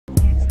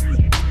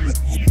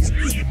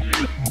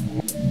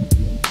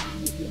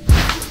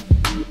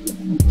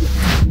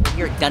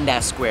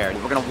Dundas Square.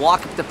 We're gonna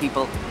walk up to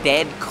people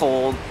dead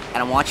cold, and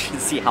I want you to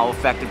see how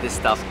effective this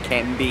stuff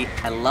can be.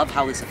 I love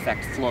how this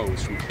effect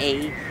flows from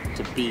A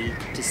to B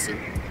to C.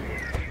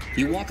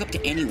 You walk up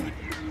to anyone,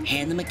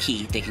 hand them a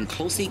key they can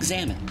closely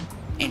examine,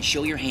 and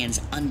show your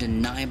hands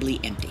undeniably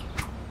empty.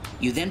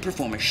 You then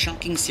perform a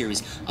shocking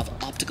series of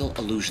optical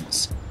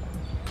illusions.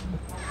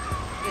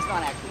 It's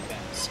not actually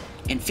fast.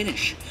 And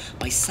finish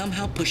by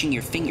somehow pushing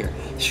your finger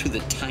through the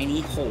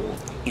tiny hole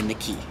in the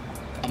key.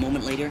 A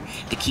moment later,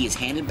 the key is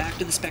handed back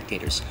to the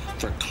spectators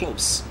for a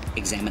close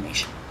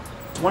examination.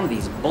 It's one of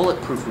these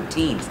bulletproof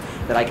routines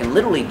that I can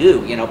literally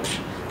do,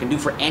 can do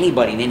for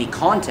anybody in any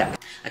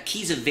context. A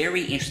key is a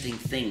very interesting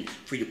thing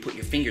for you to put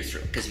your finger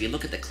through, because if you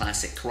look at the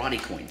classic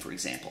karate coin, for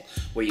example,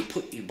 where you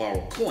borrow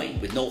a coin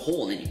with no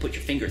hole in it, you put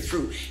your finger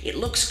through, it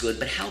looks good,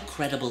 but how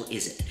credible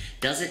is it?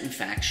 Does it in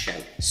fact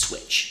shout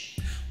switch?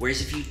 Whereas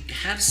if you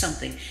have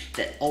something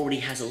that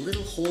already has a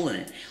little hole in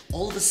it,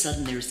 all of a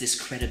sudden there's this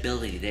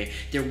credibility.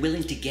 They're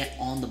willing to get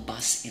on the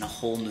bus in a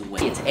whole new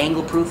way. It's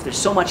angle proof. There's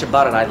so much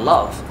about it I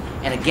love.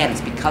 And again,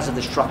 it's because of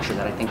the structure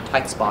that I think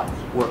Tight Spot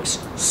works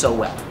so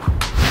well.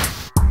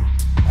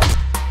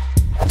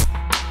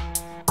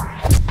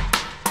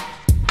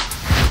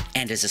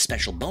 And as a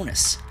special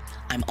bonus,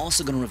 I'm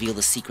also going to reveal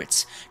the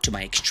secrets to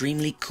my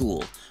extremely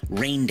cool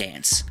rain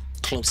dance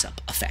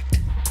close-up